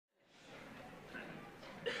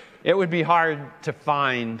It would be hard to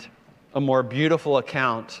find a more beautiful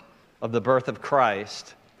account of the birth of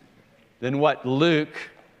Christ than what Luke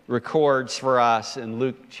records for us in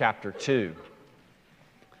Luke chapter 2.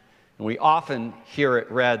 And we often hear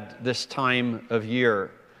it read this time of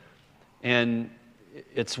year. And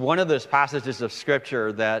it's one of those passages of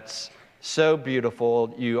Scripture that's so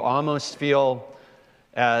beautiful, you almost feel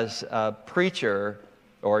as a preacher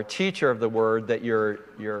or a teacher of the Word that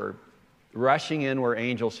you're rushing in where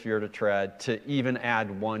angels fear to tread to even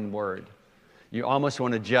add one word. You almost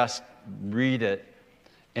want to just read it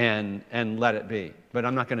and let it be. But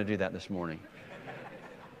I'm not going to do that this morning.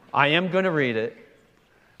 I am going to read it,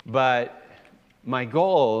 but my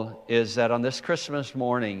goal is that on this Christmas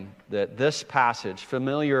morning, that this passage,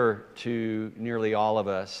 familiar to nearly all of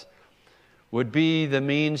us, would be the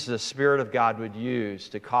means the Spirit of God would use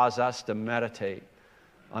to cause us to meditate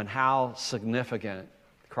on how significant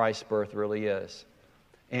Christ's birth really is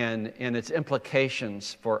and its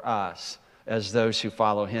implications for us as those who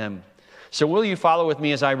follow Him. So will you follow with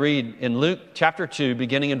me as I read in Luke chapter 2,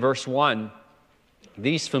 beginning in verse 1,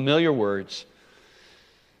 these familiar words.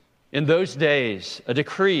 In those days, a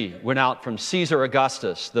decree went out from Caesar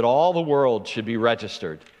Augustus that all the world should be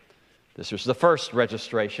registered. This was the first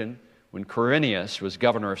registration when Quirinius was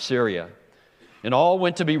governor of Syria. And all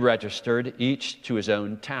went to be registered, each to his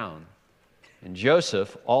own town. And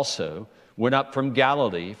Joseph also went up from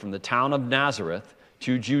Galilee, from the town of Nazareth,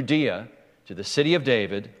 to Judea, to the city of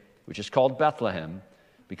David, which is called Bethlehem,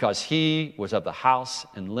 because he was of the house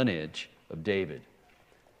and lineage of David,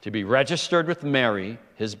 to be registered with Mary,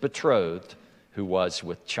 his betrothed, who was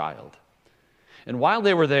with child. And while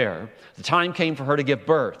they were there, the time came for her to give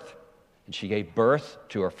birth. And she gave birth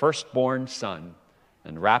to her firstborn son,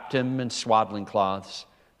 and wrapped him in swaddling cloths,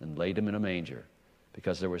 and laid him in a manger,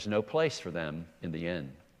 because there was no place for them in the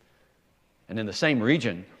inn. And in the same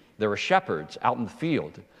region, there were shepherds out in the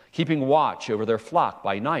field, keeping watch over their flock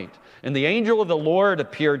by night. And the angel of the Lord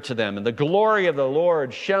appeared to them, and the glory of the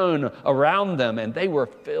Lord shone around them, and they were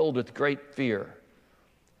filled with great fear.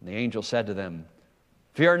 And the angel said to them,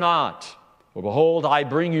 "Fear not, for behold, I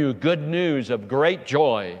bring you good news of great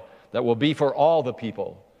joy that will be for all the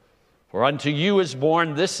people. For unto you is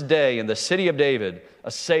born this day in the city of David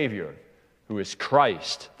a Savior, who is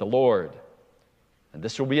Christ the Lord. And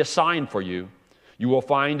this will be a sign for you. You will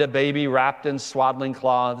find a baby wrapped in swaddling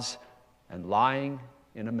cloths and lying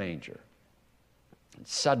in a manger." And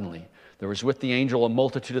suddenly there was with the angel a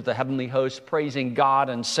multitude of the heavenly host, praising God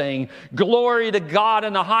and saying, "Glory to God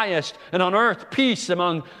in the highest, and on earth peace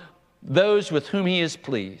among those with whom He is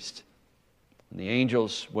pleased." When the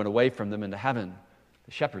angels went away from them into heaven,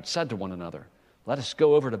 the shepherds said to one another, "Let us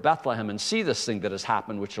go over to Bethlehem and see this thing that has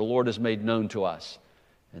happened, which the Lord has made known to us."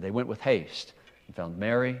 And they went with haste and found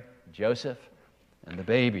Mary, Joseph, and the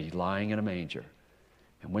baby lying in a manger.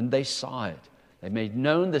 And when they saw it, they made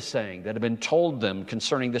known the saying that had been told them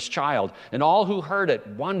concerning this child. And all who heard it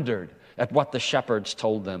wondered at what the shepherds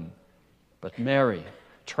told them. But Mary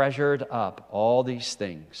treasured up all these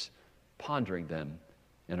things, pondering them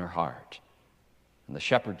in her heart. And the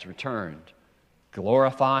shepherds returned,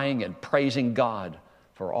 glorifying and praising God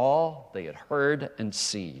for all they had heard and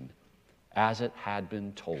seen, as it had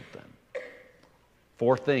been told them.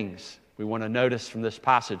 4 things we want to notice from this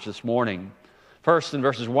passage this morning. First, in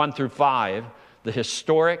verses 1 through 5, the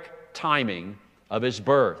historic timing of His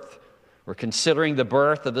birth. We're considering the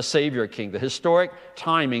birth of the Savior King, the historic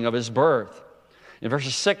timing of His birth. In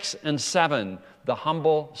verses 6 and 7, the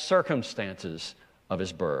humble circumstances of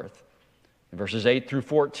His birth. In verses 8 through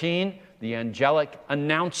 14, the angelic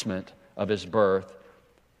announcement of His birth.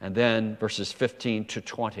 And then verses 15 to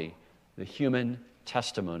 20, the human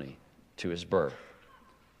testimony to His birth.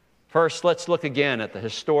 First, let's look again at the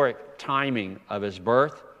historic timing of His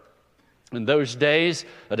birth. In those days,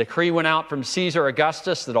 a decree went out from Caesar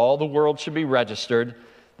Augustus that all the world should be registered.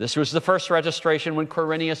 This was the first registration when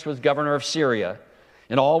Quirinius was governor of Syria.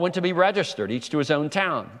 And all went to be registered, each to his own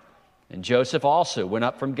town. And Joseph also went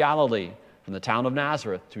up from Galilee, from the town of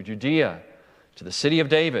Nazareth, to Judea, to the city of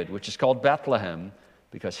David, which is called Bethlehem,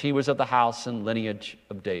 because he was of the house and lineage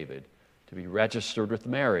of David, to be registered with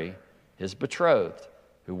Mary, his betrothed,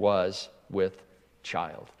 who was with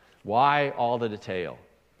child. Why all the detail?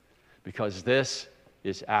 Because this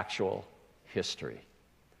is actual history.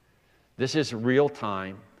 This is real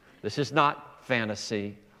time. This is not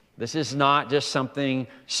fantasy. This is not just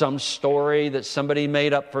some story that somebody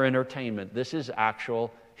made up for entertainment. This is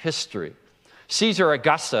actual history. Caesar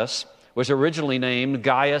Augustus was originally named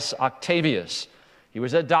Gaius Octavius. He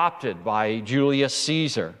was adopted by Julius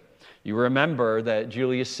Caesar. You remember that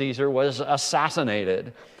Julius Caesar was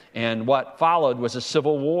assassinated, and what followed was a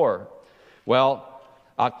civil war. Well,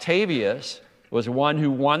 Octavius was one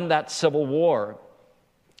who won that civil war.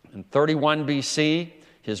 In 31 BC,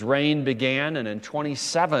 his reign began, and in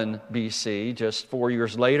 27 BC, just 4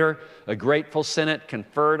 years later, a grateful Senate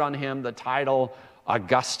conferred on him the title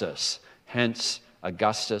Augustus, hence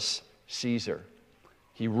Augustus Caesar.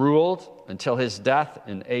 He ruled until his death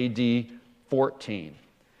in AD 14,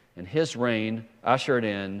 and his reign ushered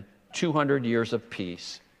in 200 years of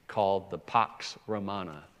peace called the Pax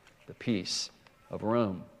Romana, the peace of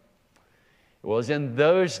Rome. It was in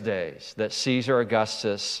those days that Caesar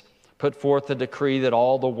Augustus put forth a decree that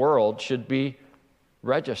all the world should be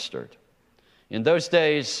registered. In those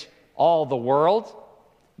days, all the world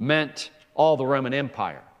meant all the Roman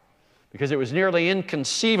Empire, because it was nearly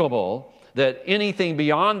inconceivable that anything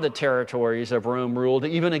beyond the territories of Rome ruled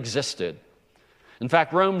even existed. In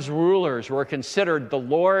fact, Rome's rulers were considered the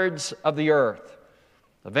lords of the earth.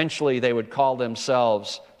 Eventually, they would call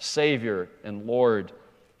themselves Savior and Lord,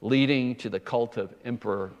 leading to the cult of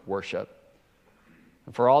emperor worship.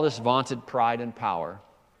 And for all this vaunted pride and power,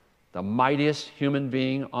 the mightiest human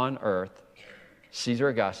being on earth, Caesar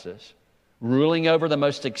Augustus, ruling over the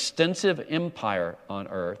most extensive empire on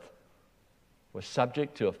earth, was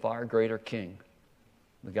subject to a far greater king,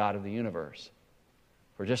 the God of the universe.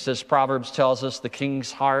 For just as Proverbs tells us, the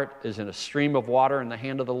king's heart is in a stream of water in the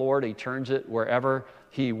hand of the Lord. He turns it wherever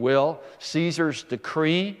he will. Caesar's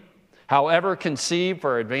decree, however conceived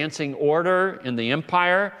for advancing order in the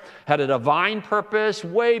empire, had a divine purpose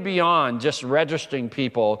way beyond just registering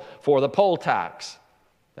people for the poll tax.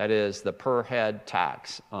 That is, the per-head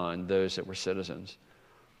tax on those that were citizens.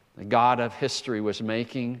 The God of history was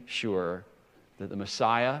making sure that the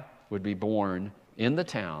Messiah would be born in the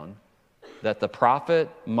town that the prophet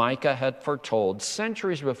Micah had foretold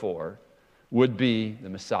centuries before would be the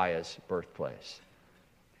Messiah's birthplace.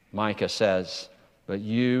 Micah says, "But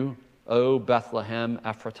you, O Bethlehem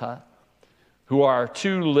Ephratah, who are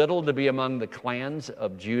too little to be among the clans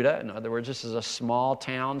of Judah," in other words, this is a small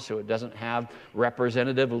town, so it doesn't have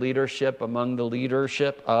representative leadership among the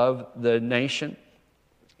leadership of the nation.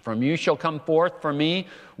 "From you shall come forth for me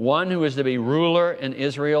one who is to be ruler in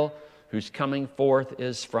Israel, whose coming forth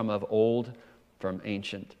is from of old, from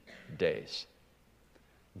ancient days."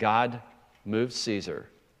 God moved Caesar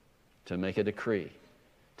to make a decree,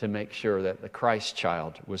 to make sure that the Christ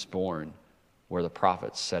child was born where the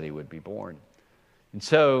prophets said he would be born. And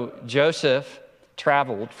so Joseph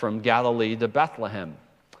traveled from Galilee to Bethlehem.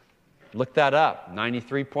 Look that up,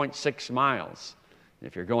 93.6 miles.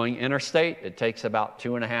 If you're going interstate, it takes about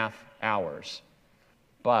 2.5 hours.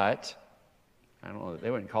 But, I don't know, they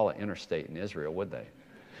wouldn't call it interstate in Israel, would they?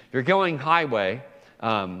 If you're going highway,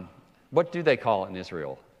 what do they call it in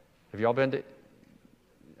Israel? Have you all been to?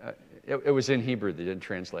 It was in Hebrew. They didn't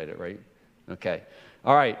translate it, right? Okay.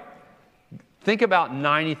 All right. Think about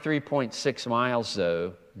 93.6 miles,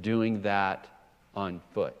 though, doing that on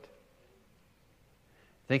foot.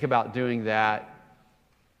 Think about doing that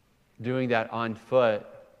on foot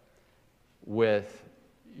with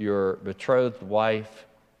your betrothed wife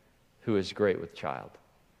who is great with child.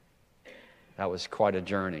 That was quite a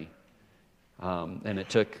journey, and it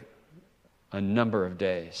took a number of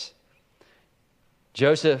days.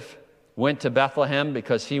 Joseph went to Bethlehem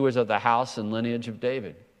because he was of the house and lineage of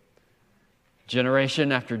David.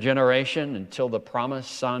 Generation after generation, until the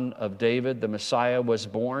promised son of David, the Messiah, was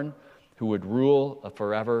born, who would rule a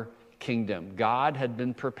forever kingdom. God had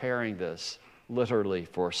been preparing this literally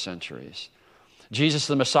for centuries. Jesus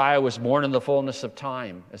the Messiah was born in the fullness of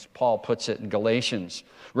time, as Paul puts it in Galatians.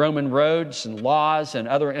 Roman roads and laws and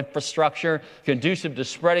other infrastructure conducive to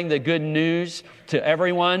spreading the good news to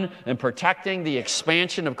everyone and protecting the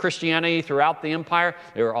expansion of Christianity throughout the empire,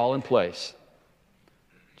 they were all in place.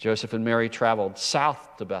 Joseph and Mary traveled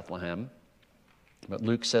south to Bethlehem, but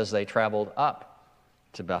Luke says they traveled up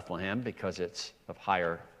to Bethlehem because it's of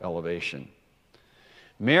higher elevation.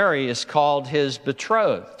 Mary is called his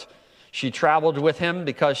betrothed. She traveled with him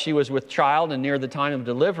because she was with child and near the time of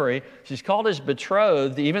delivery. She's called his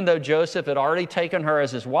betrothed, even though Joseph had already taken her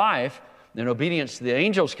as his wife in obedience to the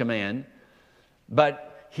angel's command.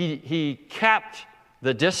 But he kept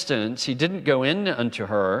the distance. He didn't go in unto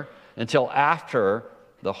her until after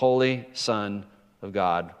the Holy Son of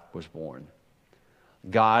God was born.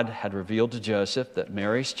 God had revealed to Joseph that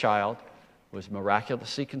Mary's child was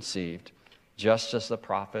miraculously conceived, just as the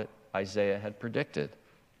prophet Isaiah had predicted.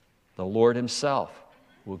 The Lord himself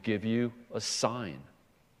will give you a sign,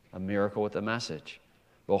 a miracle with a message.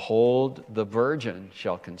 Behold, the virgin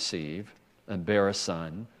shall conceive and bear a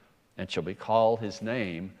son, and shall be called his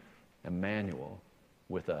name Emmanuel,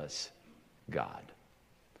 with us, God.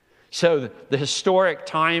 So the historic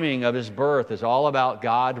timing of his birth is all about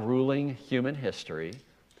God ruling human history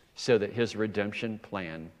so that his redemption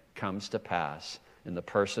plan comes to pass in the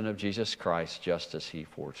person of Jesus Christ, just as he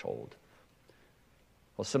foretold.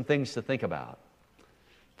 Well, some things to think about.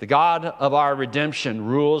 The God of our redemption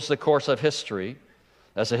rules the course of history,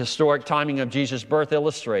 as the historic timing of Jesus' birth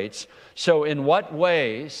illustrates. So in what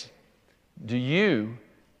ways do you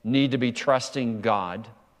need to be trusting God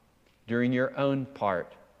during your own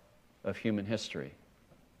part of human history?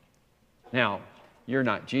 Now, you're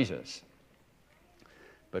not Jesus.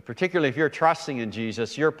 But particularly if you're trusting in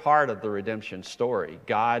Jesus, you're part of the redemption story.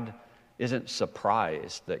 God isn't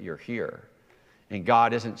surprised that you're here. And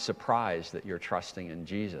God isn't surprised that you're trusting in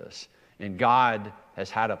Jesus. And God has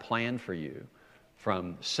had a plan for you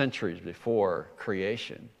from centuries before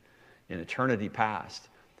creation, in eternity past.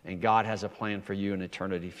 And God has a plan for you in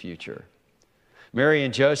eternity future. Mary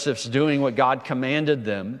and Joseph's doing what God commanded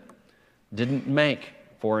them didn't make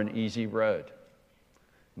for an easy road.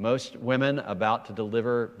 Most women about to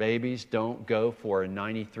deliver babies don't go for a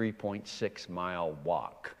 93.6-mile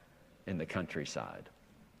walk in the countryside.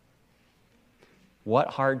 What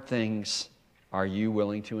hard things are you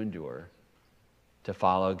willing to endure to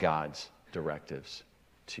follow God's directives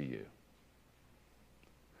to you?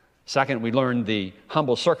 Second, we learned the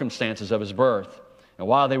humble circumstances of his birth. And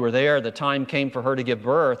while they were there, the time came for her to give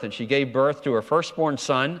birth, and she gave birth to her firstborn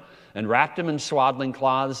son and wrapped him in swaddling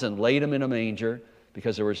cloths and laid him in a manger,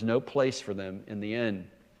 because there was no place for them in the inn.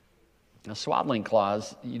 Now, swaddling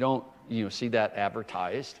cloths, you don't see that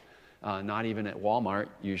advertised, not even at Walmart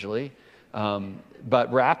usually.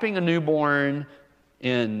 But wrapping a newborn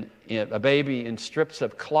in a baby in strips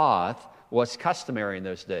of cloth was customary in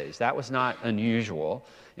those days. That was not unusual.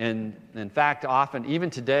 And in fact, often, even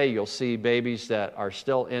today, you'll see babies that are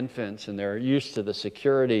still infants and they're used to the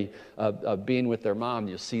security of being with their mom.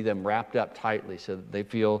 You'll see them wrapped up tightly so that they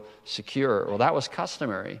feel secure. Well, that was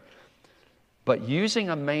customary. But using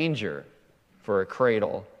a manger for a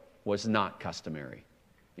cradle was not customary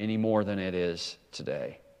any more than it is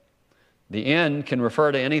today. The inn can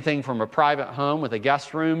refer to anything from a private home with a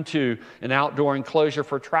guest room to an outdoor enclosure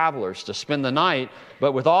for travelers to spend the night.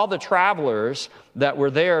 But with all the travelers that were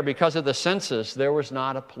there because of the census, there was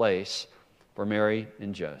not a place for Mary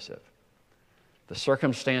and Joseph. The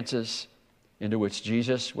circumstances into which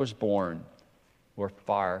Jesus was born were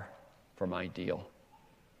far from ideal.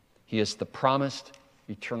 He is the promised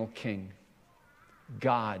eternal King,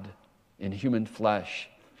 God in human flesh.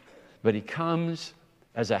 But he comes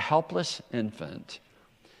as a helpless infant.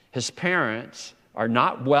 His parents are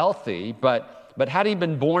not wealthy, but had he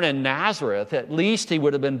been born in Nazareth, at least he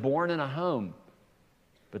would have been born in a home.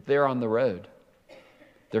 But they're on the road.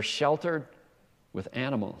 They're sheltered with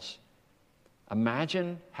animals.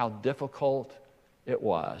 Imagine how difficult it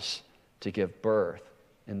was to give birth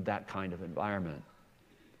in that kind of environment.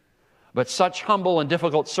 But such humble and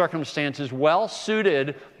difficult circumstances well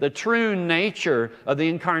suited the true nature of the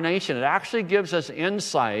incarnation. It actually gives us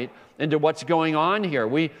insight into what's going on here.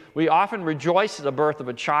 We often rejoice at the birth of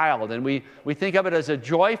a child, and we think of it as a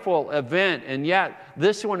joyful event, and yet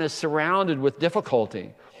this one is surrounded with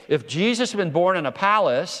difficulty. If Jesus had been born in a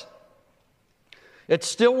palace, it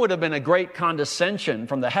still would have been a great condescension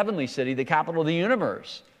from the heavenly city, the capital of the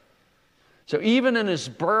universe. So even in his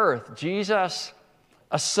birth, Jesus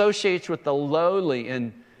associates with the lowly,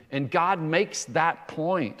 and God makes that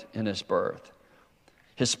point in his birth.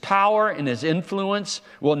 His power and his influence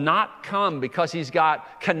will not come because he's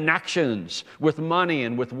got connections with money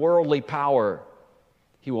and with worldly power.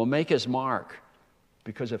 He will make his mark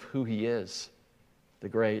because of who he is, the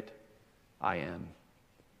great I Am.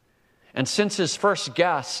 And since his first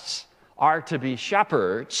guests are to be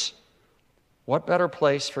shepherds, what better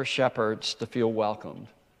place for shepherds to feel welcomed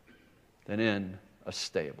than in a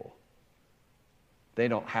stable? They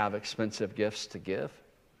don't have expensive gifts to give.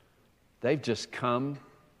 They've just come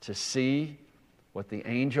to see what the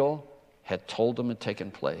angel had told them had taken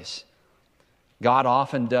place. God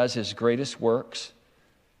often does his greatest works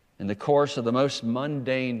in the course of the most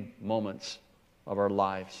mundane moments of our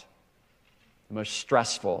lives, the most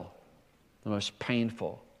stressful, the most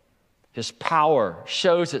painful. His power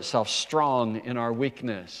shows itself strong in our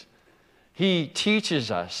weakness. He teaches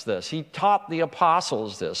us this. He taught the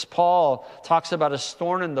apostles this. Paul talks about a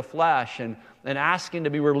thorn in the flesh and asking to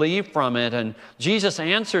be relieved from it. And Jesus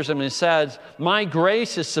answers him and says, "My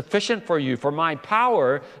grace is sufficient for you, for my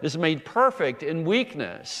power is made perfect in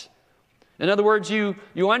weakness." In other words, you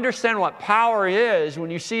understand what power is when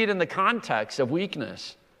you see it in the context of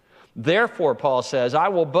weakness. Therefore, Paul says, "I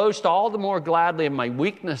will boast all the more gladly of my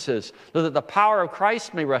weaknesses, so that the power of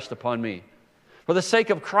Christ may rest upon me." For the sake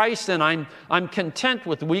of Christ, then, I'm content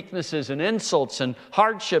with weaknesses and insults and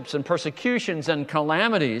hardships and persecutions and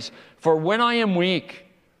calamities. For when I am weak,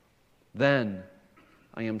 then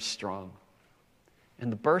I am strong.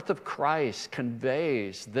 And the birth of Christ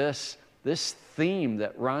conveys this theme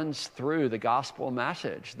that runs through the gospel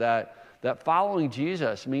message, that following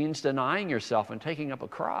Jesus means denying yourself and taking up a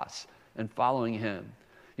cross and following him.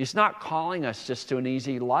 He's not calling us just to an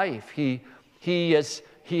easy life. He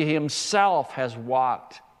himself has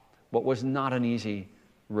walked what was not an easy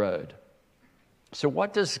road. So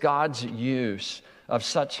what does God's use of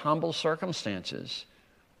such humble circumstances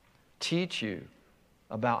teach you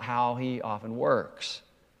about how he often works?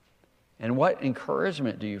 And what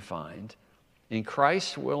encouragement do you find in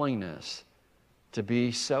Christ's willingness to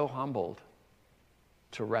be so humbled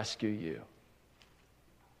to rescue you?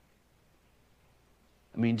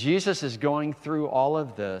 I mean, Jesus is going through all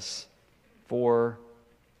of this for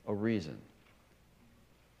a reason.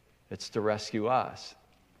 It's to rescue us.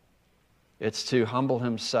 It's to humble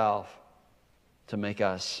himself to make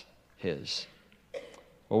us his.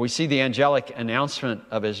 Well, we see the angelic announcement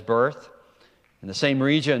of his birth. In the same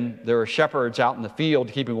region, there were shepherds out in the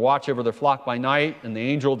field keeping watch over their flock by night, and the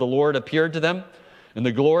angel of the Lord appeared to them, and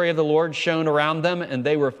the glory of the Lord shone around them, and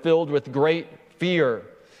they were filled with great fear.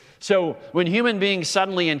 So when human beings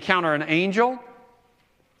suddenly encounter an angel,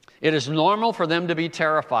 it is normal for them to be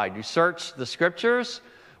terrified. You search the scriptures,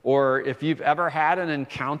 or if you've ever had an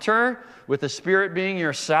encounter with a spirit being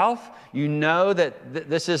yourself, you know that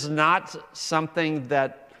this is not something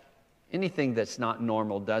that anything that's not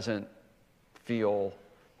normal doesn't feel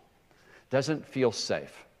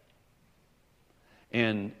safe.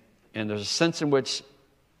 And there's a sense in which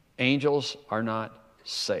angels are not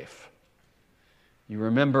safe. You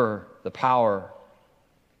remember the power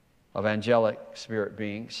of angelic spirit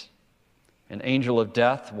beings. An angel of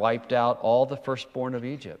death wiped out all the firstborn of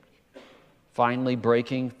Egypt, finally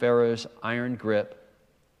breaking Pharaoh's iron grip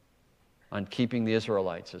on keeping the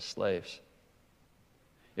Israelites as slaves.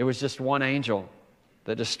 It was just one angel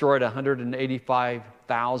that destroyed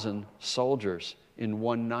 185,000 soldiers in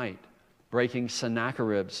one night, breaking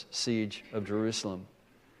Sennacherib's siege of Jerusalem.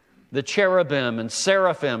 The cherubim and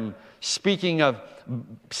seraphim speak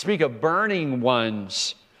of burning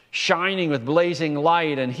ones shining with blazing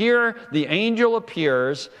light. And here the angel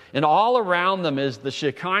appears, and all around them is the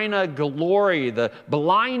Shekinah glory, the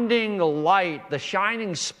blinding light, the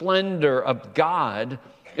shining splendor of God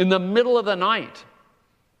in the middle of the night.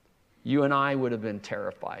 You and I would have been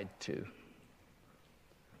terrified too.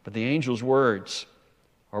 But the angel's words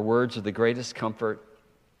are words of the greatest comfort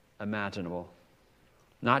imaginable.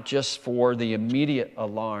 Not just for the immediate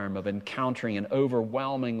alarm of encountering an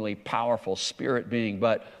overwhelmingly powerful spirit being,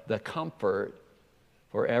 but the comfort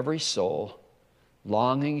for every soul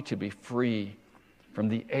longing to be free from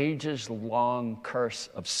the ages-long curse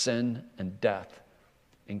of sin and death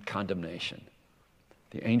and condemnation.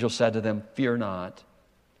 The angel said to them, "Fear not,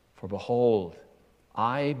 for behold,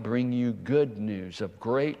 I bring you good news of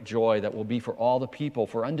great joy that will be for all the people.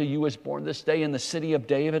 For unto you is born this day in the city of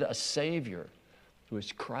David a Savior, who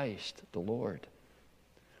is Christ the Lord."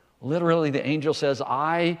 Literally, the angel says,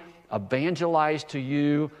 I evangelize to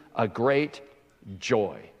you a great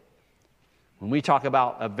joy. When we talk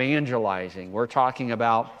about evangelizing, we're talking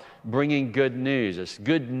about bringing good news. It's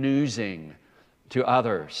good newsing to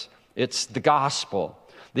others. It's the gospel.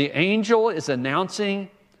 The angel is announcing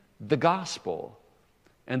the gospel.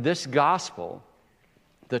 And this gospel,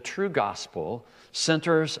 the true gospel,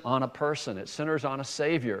 centers on a person. It centers on a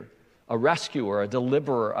Savior, a rescuer, a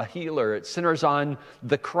deliverer, a healer. It centers on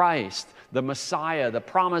the Christ, the Messiah, the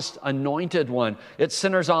promised anointed one. It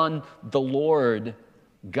centers on the Lord,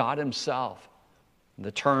 God himself.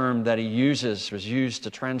 The term that he uses was used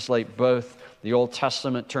to translate both the Old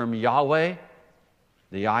Testament term Yahweh,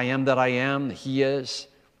 the I am that I am, the he is,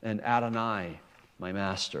 and Adonai, my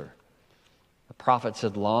master. The prophets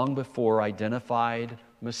had long before identified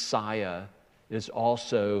Messiah is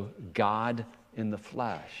also God in the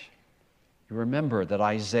flesh. You remember that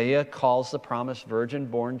Isaiah calls the promised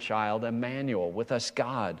virgin-born child Emmanuel, with us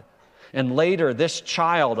God. And later, this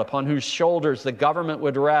child upon whose shoulders the government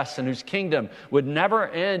would rest and whose kingdom would never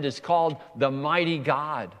end is called the mighty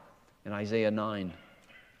God in Isaiah 9.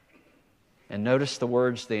 And notice the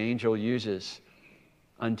words the angel uses.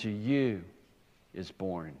 Unto you is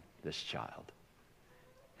born this child.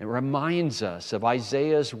 It reminds us of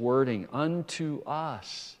Isaiah's wording, unto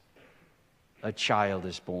us a child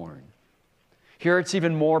is born. Here it's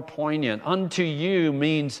even more poignant. Unto you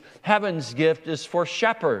means heaven's gift is for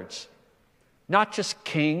shepherds, Not just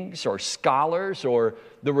kings or scholars or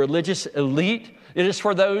the religious elite. It is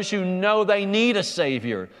for those who know they need a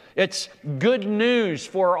Savior. It's good news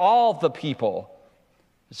for all the people.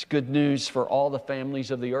 It's good news for all the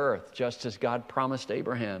families of the earth, just as God promised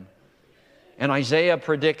Abraham. And Isaiah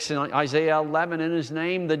predicts in Isaiah 11, in his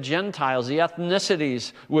name, the Gentiles, the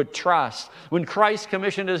ethnicities would trust. When Christ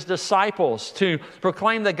commissioned his disciples to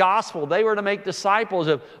proclaim the gospel, they were to make disciples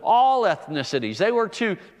of all ethnicities. They were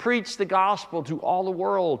to preach the gospel to all the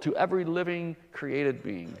world, to every living created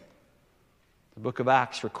being. The book of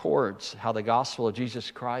Acts records how the gospel of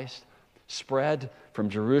Jesus Christ spread from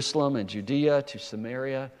Jerusalem and Judea to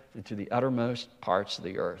Samaria and to the uttermost parts of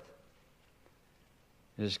the earth.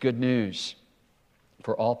 It is good news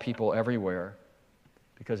for all people everywhere,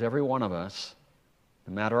 because every one of us,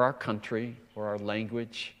 no matter our country or our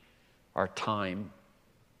language, our time,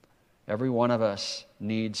 every one of us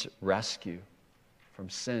needs rescue from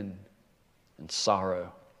sin and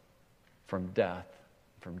sorrow, from death,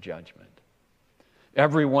 from judgment.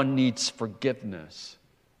 Everyone needs forgiveness.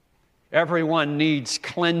 Everyone needs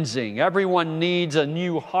cleansing. Everyone needs a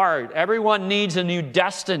new heart. Everyone needs a new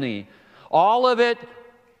destiny. All of it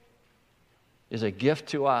is a gift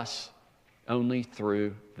to us only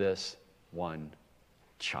through this one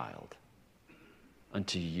child.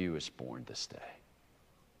 Unto you is born this day.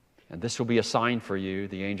 And this will be a sign for you,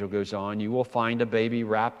 the angel goes on. You will find a baby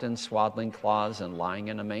wrapped in swaddling cloths and lying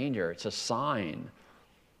in a manger. It's a sign.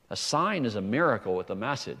 A sign is a miracle with a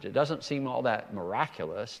message. It doesn't seem all that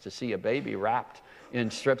miraculous to see a baby wrapped in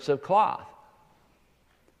strips of cloth.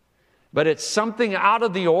 But it's something out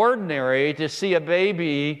of the ordinary to see a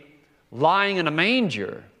baby lying in a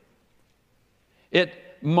manger. It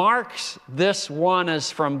marks this one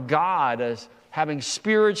as from God, as having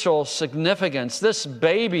spiritual significance. This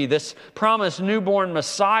baby, this promised newborn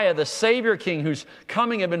Messiah, the Savior King whose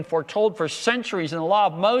coming had been foretold for centuries in the law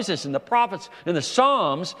of Moses and the prophets and the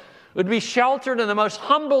Psalms, would be sheltered in the most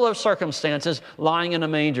humble of circumstances, lying in a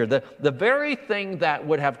manger. The very thing that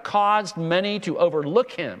would have caused many to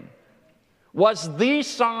overlook him was the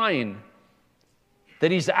sign that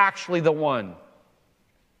he's actually the one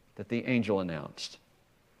that the angel announced.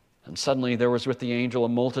 And suddenly there was with the angel a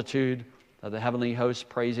multitude of the heavenly hosts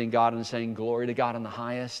praising God and saying, "Glory to God in the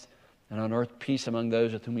highest, and on earth peace among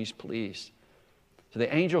those with whom he's pleased." So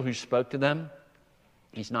the angel who spoke to them,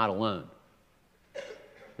 he's not alone.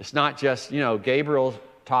 It's not just, Gabriel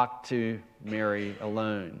talked to Mary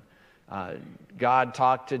alone. God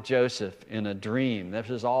talked to Joseph in a dream. This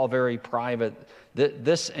is all very private.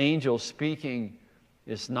 This angel speaking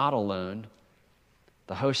is not alone.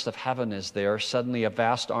 The host of heaven is there. Suddenly a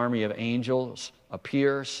vast army of angels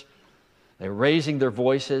appears. They're raising their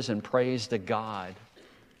voices in praise to God.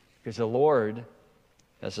 Because the Lord,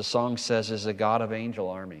 as the song says, is a God of angel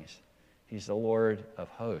armies. He's the Lord of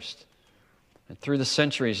hosts. And through the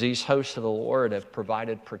centuries, these hosts of the Lord have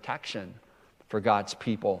provided protection for God's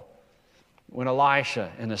people. When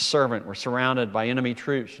Elisha and his servant were surrounded by enemy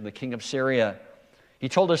troops from the king of Syria, he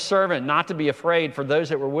told his servant not to be afraid, for those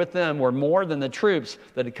that were with them were more than the troops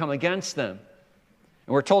that had come against them.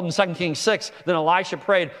 And we're told in 2 Kings 6, then Elisha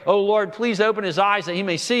prayed, "O Lord, please open his eyes that he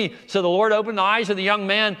may see." So the Lord opened the eyes of the young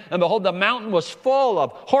man, and behold, the mountain was full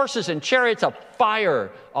of horses and chariots of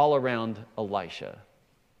fire all around Elisha.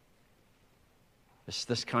 It's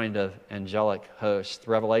this kind of angelic host.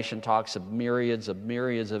 Revelation talks of myriads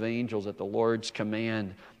of angels at the Lord's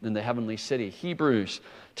command in the heavenly city. Hebrews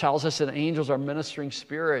tells us that angels are ministering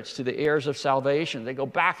spirits to the heirs of salvation. They go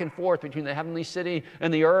back and forth between the heavenly city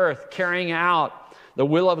and the earth, carrying out the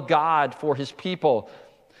will of God for his people.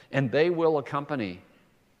 And they will accompany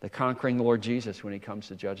the conquering Lord Jesus when he comes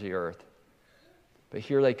to judge the earth. But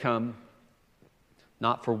here they come,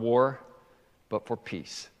 not for war, but for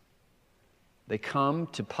peace. They come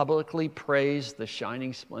to publicly praise the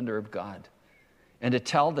shining splendor of God and to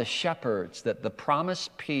tell the shepherds that the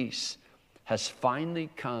promised peace has finally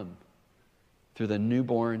come through the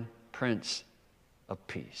newborn Prince of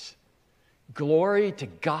Peace. Glory to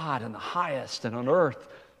God in the highest, and on earth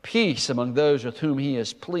peace among those with whom he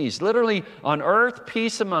is pleased. Literally, on earth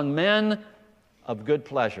peace among men of good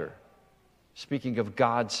pleasure. Speaking of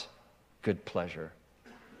God's good pleasure.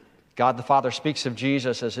 God the Father speaks of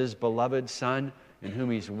Jesus as his beloved Son, in whom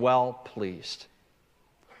he's well pleased.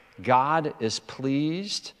 God is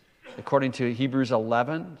pleased, according to Hebrews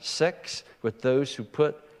 11:6, with those who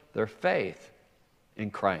put their faith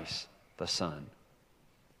in Christ the Son.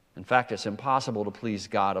 In fact, it's impossible to please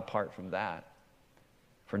God apart from that.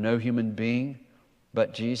 For no human being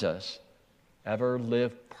but Jesus ever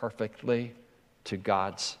lived perfectly to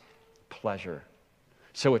God's pleasure.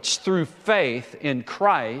 So it's through faith in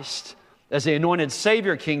Christ as the anointed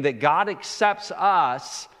Savior King, that God accepts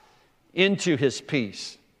us into his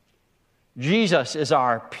peace. Jesus is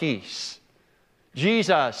our peace.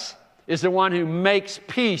 Jesus is the one who makes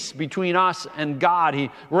peace between us and God. He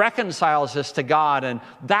reconciles us to God, and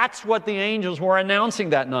that's what the angels were announcing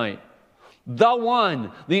that night. The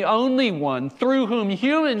one, the only one, through whom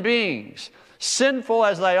human beings, sinful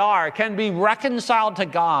as they are, can be reconciled to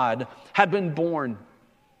God, had been born.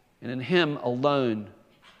 And in him alone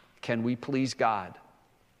can we please God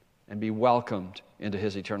and be welcomed into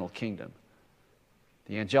his eternal kingdom.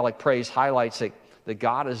 The angelic praise highlights that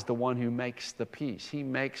God is the one who makes the peace. He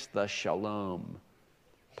makes the shalom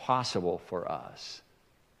possible for us.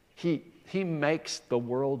 He makes the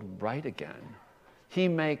world right again. He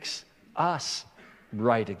makes us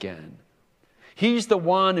right again. He's the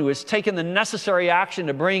one who has taken the necessary action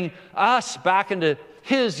to bring us back into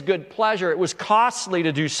his good pleasure. It was costly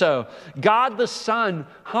to do so. God the Son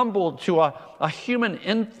humbled to a human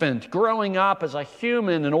infant, growing up as a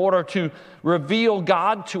human in order to reveal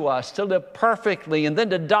God to us, to live perfectly, and then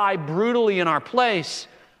to die brutally in our place,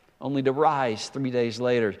 only to rise 3 days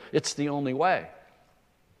later. It's the only way.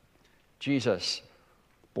 Jesus,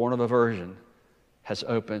 born of a virgin, has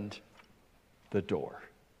opened the door.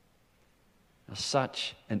 Now,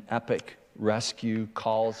 such an epic rescue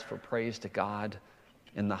calls for praise to God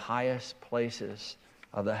in the highest places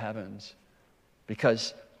of the heavens,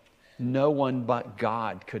 because no one but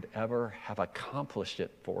God could ever have accomplished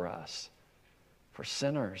it for us, for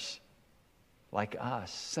sinners like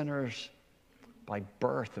us, sinners by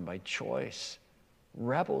birth and by choice,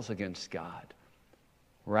 rebels against God,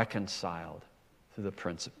 reconciled through the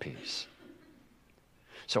Prince of Peace.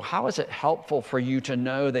 So how is it helpful for you to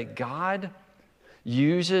know that God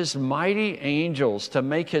uses mighty angels to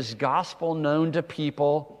make his gospel known to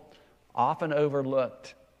people often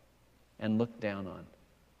overlooked and looked down on?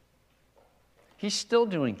 He's still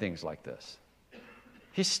doing things like this.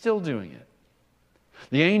 He's still doing it.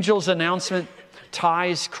 The angel's announcement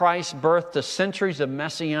ties Christ's birth to centuries of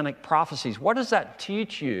messianic prophecies. What does that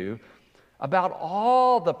teach you about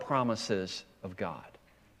all the promises of God?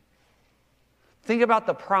 Think about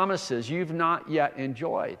the promises you've not yet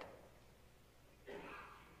enjoyed.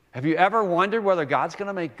 Have you ever wondered whether God's going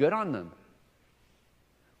to make good on them?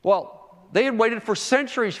 Well, they had waited for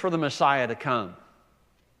centuries for the Messiah to come.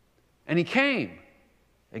 And he came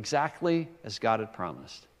exactly as God had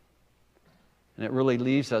promised. And it really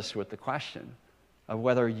leaves us with the question of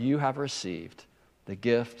whether you have received the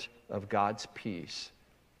gift of God's peace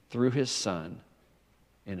through his Son,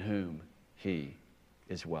 in whom he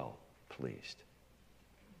is well pleased.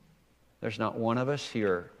 There's not one of us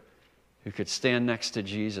here who could stand next to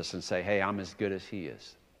Jesus and say, hey, I'm as good as he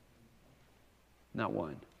is. Not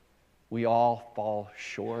one. We all fall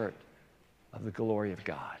short of the glory of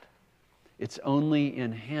God. It's only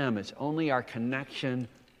in him, it's only our connection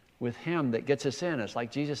with him that gets us in. It's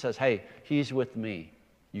like Jesus says, hey, he's with me.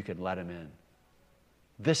 You can let him in.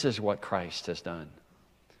 This is what Christ has done.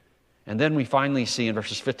 And then we finally see in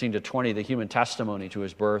verses 15 to 20 the human testimony to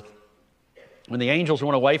his birth. When the angels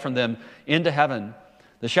went away from them into heaven,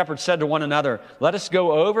 the shepherds said to one another, let us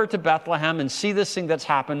go over to Bethlehem and see this thing that's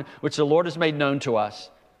happened, which the Lord has made known to us.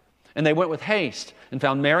 And they went with haste and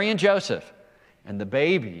found Mary and Joseph and the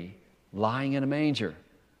baby lying in a manger.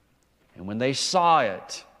 And when they saw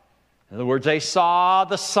it, in other words, they saw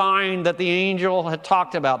the sign that the angel had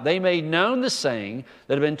talked about, they made known the saying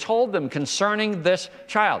that had been told them concerning this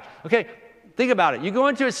child. Okay, think about it. You go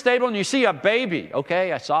into a stable and you see a baby.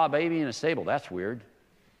 Okay, I saw a baby in a stable. That's weird.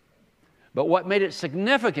 But what made it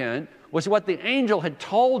significant was what the angel had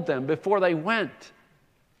told them before they went.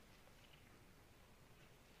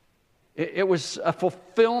 It was a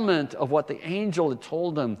fulfillment of what the angel had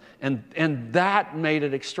told them, and that made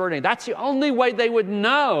it extraordinary. That's the only way they would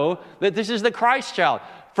know that this is the Christ child,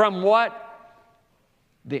 from what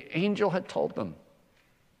the angel had told them.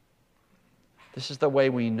 This is the way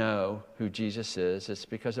we know who Jesus is. It's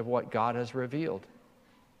because of what God has revealed.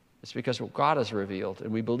 It's because of what God has revealed,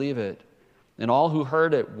 and we believe it. And all who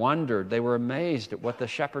heard it wondered. They were amazed at what the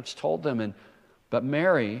shepherds told them. But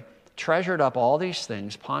Mary treasured up all these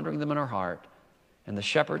things, pondering them in her heart. And the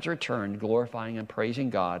shepherds returned, glorifying and praising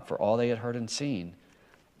God for all they had heard and seen,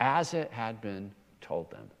 as it had been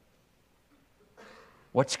told them.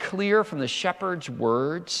 What's clear from the shepherds'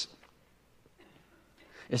 words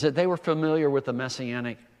is that they were familiar with the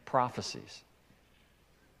messianic prophecies.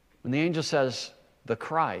 When the angel says, the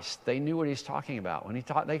Christ, they knew what he's talking about. When they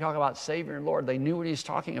talk about Savior and Lord, they knew what he's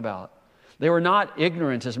talking about. They were not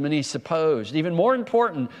ignorant, as many supposed. Even more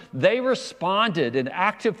important, they responded in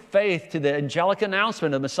active faith to the angelic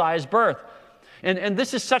announcement of Messiah's birth. And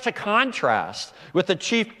this is such a contrast with the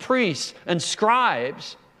chief priests and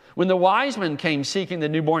scribes. When the wise men came seeking the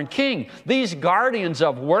newborn king, these guardians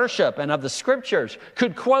of worship and of the scriptures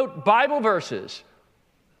could quote Bible verses.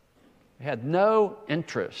 They had no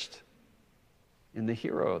interest in the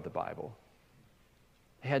hero of the Bible.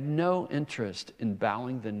 They had no interest in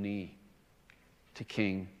bowing the knee to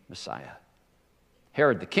King Messiah.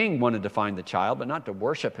 Herod the king wanted to find the child, but not to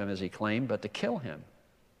worship him as he claimed, but to kill him.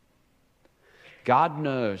 God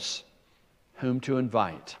knows whom to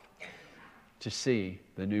invite to see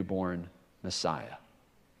the newborn Messiah.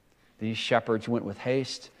 These shepherds went with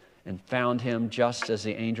haste and found him just as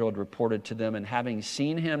the angel had reported to them, and having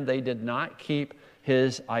seen him, they did not keep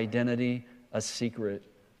his identity a secret.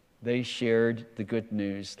 They shared the good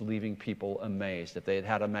news, leaving people amazed. If they had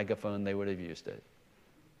had a megaphone, they would have used it.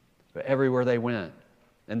 But everywhere they went,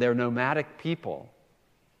 and they're nomadic people,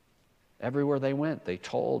 everywhere they went, they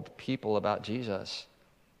told people about Jesus.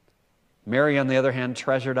 Mary, on the other hand,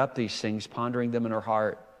 treasured up these things, pondering them in her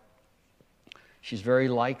heart. She's very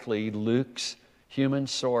likely Luke's human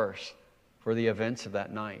source for the events of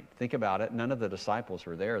that night. Think about it. None of the disciples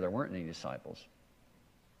were there. There weren't any disciples.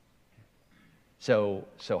 So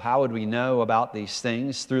how would we know about these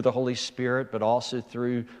things? Through the Holy Spirit, but also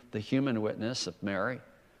through the human witness of Mary.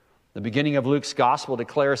 The beginning of Luke's gospel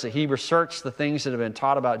declares that he researched the things that have been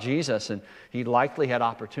taught about Jesus, and he likely had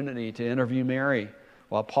opportunity to interview Mary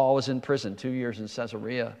while Paul was in prison 2 years in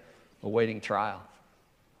Caesarea awaiting trial.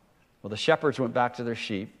 Well, the shepherds went back to their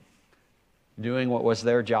sheep, doing what was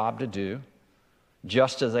their job to do,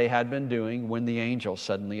 just as they had been doing when the angel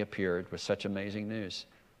suddenly appeared with such amazing news.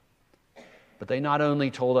 But they not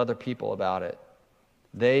only told other people about it,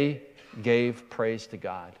 they gave praise to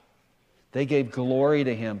God. They gave glory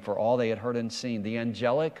to him for all they had heard and seen. The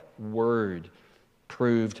angelic word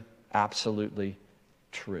proved absolutely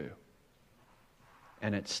true.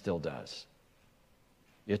 And it still does.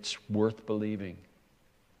 It's worth believing.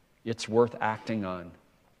 It's worth acting on.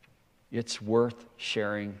 It's worth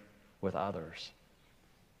sharing with others.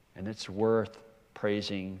 And it's worth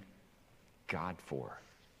praising God for.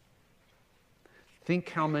 Think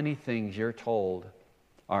how many things you're told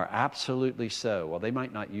are absolutely so. Well, they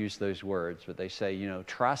might not use those words, but they say,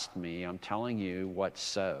 trust me, I'm telling you what's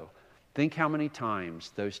so. Think how many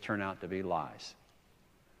times those turn out to be lies,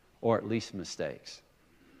 or at least mistakes.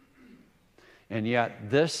 And yet,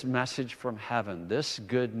 this message from heaven, this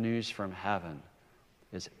good news from heaven,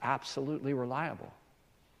 is absolutely reliable.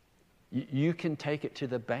 You can take it to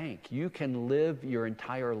the bank. You can live your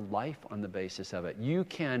entire life on the basis of it. You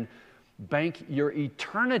can bank your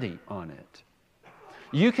eternity on it.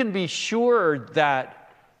 You can be sure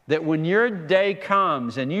that when your day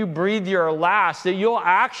comes and you breathe your last, that you'll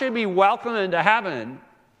actually be welcomed into heaven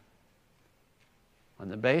on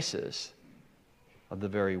the basis of the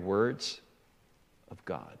very words of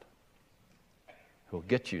God, who will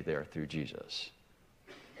get you there through Jesus.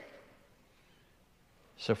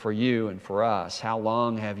 So for you and for us, how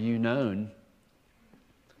long have you known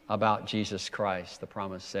about Jesus Christ, the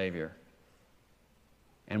promised Savior?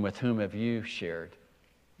 And with whom have you shared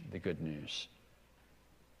the good news?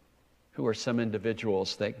 Who are some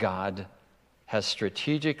individuals that God has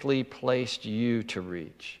strategically placed you to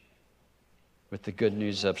reach with the good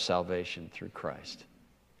news of salvation through Christ?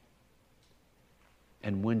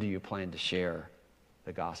 And when do you plan to share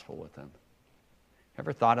the gospel with them?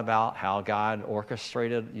 Ever thought about how God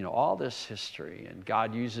orchestrated, all this history, and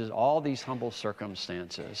God uses all these humble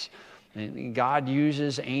circumstances, and God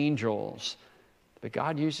uses angels, but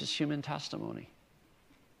God uses human testimony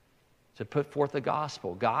to put forth the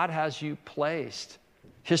gospel. God has you placed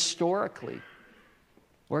historically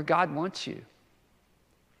where God wants you.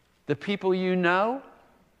 The people you know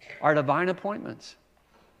are divine appointments.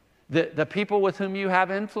 The people with whom you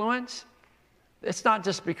have influence, it's not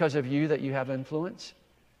just because of you that you have influence.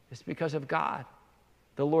 It's because of God,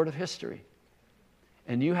 the Lord of history.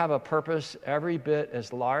 And you have a purpose every bit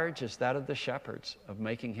as large as that of the shepherds of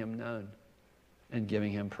making him known and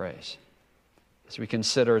giving him praise. As we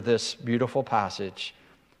consider this beautiful passage,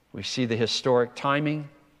 we see the historic timing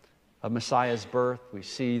of Messiah's birth. We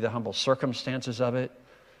see the humble circumstances of it.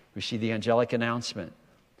 We see the angelic announcement.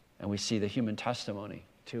 And we see the human testimony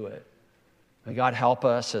to it. May God help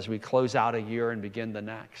us as we close out a year and begin the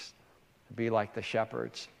next to be like the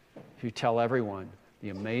shepherds who tell everyone the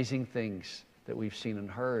amazing things that we've seen and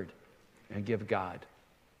heard and give God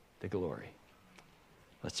the glory.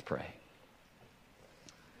 Let's pray.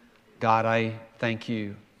 God, I thank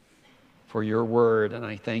you for your word, and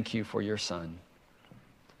I thank you for your Son.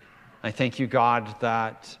 I thank you, God,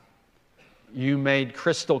 that you made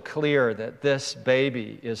crystal clear that this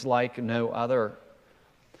baby is like no other.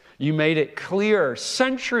 You made it clear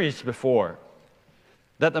centuries before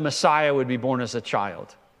that the Messiah would be born as a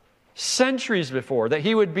child. Centuries before, that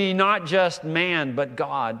he would be not just man, but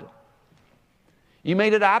God. You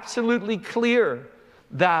made it absolutely clear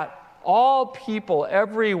that all people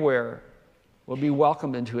everywhere will be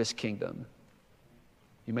welcomed into his kingdom.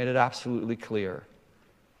 You made it absolutely clear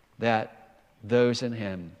that those in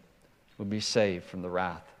him would be saved from the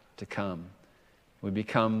wrath to come, would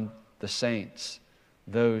become the saints,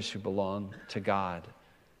 those who belong to God,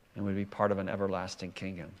 and would be part of an everlasting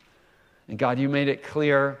kingdom. And God, you made it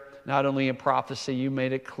clear, not only in prophecy, you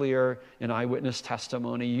made it clear in eyewitness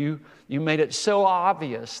testimony. You made it so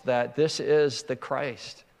obvious that this is the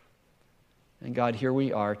Christ. And God, here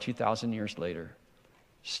we are 2,000 years later,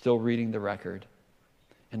 still reading the record.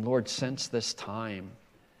 And Lord, since this time,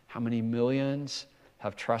 how many millions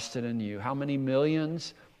have trusted in you? How many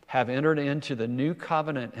millions have entered into the new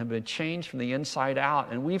covenant and been changed from the inside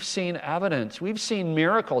out? And we've seen evidence. We've seen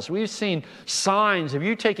miracles. We've seen signs of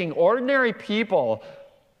you taking ordinary people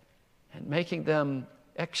and making them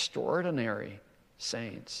extraordinary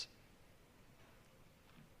saints.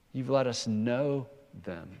 You've let us know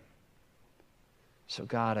them. So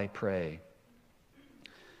God, I pray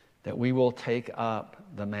that we will take up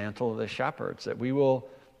the mantle of the shepherds, that we will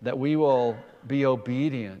be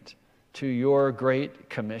obedient to your great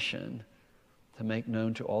commission to make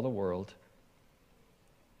known to all the world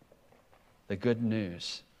the good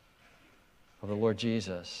news of the Lord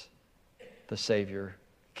Jesus, the Savior,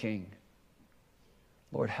 King.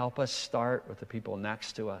 Lord, help us start with the people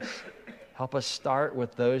next to us. Help us start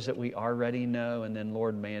with those that we already know, and then,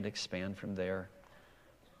 Lord, may it expand from there.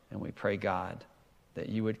 And we pray, God, that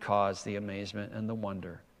you would cause the amazement and the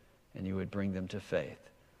wonder, and you would bring them to faith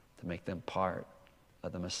to make them part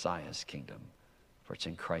of the Messiah's kingdom. For it's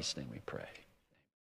in Christ's name we pray.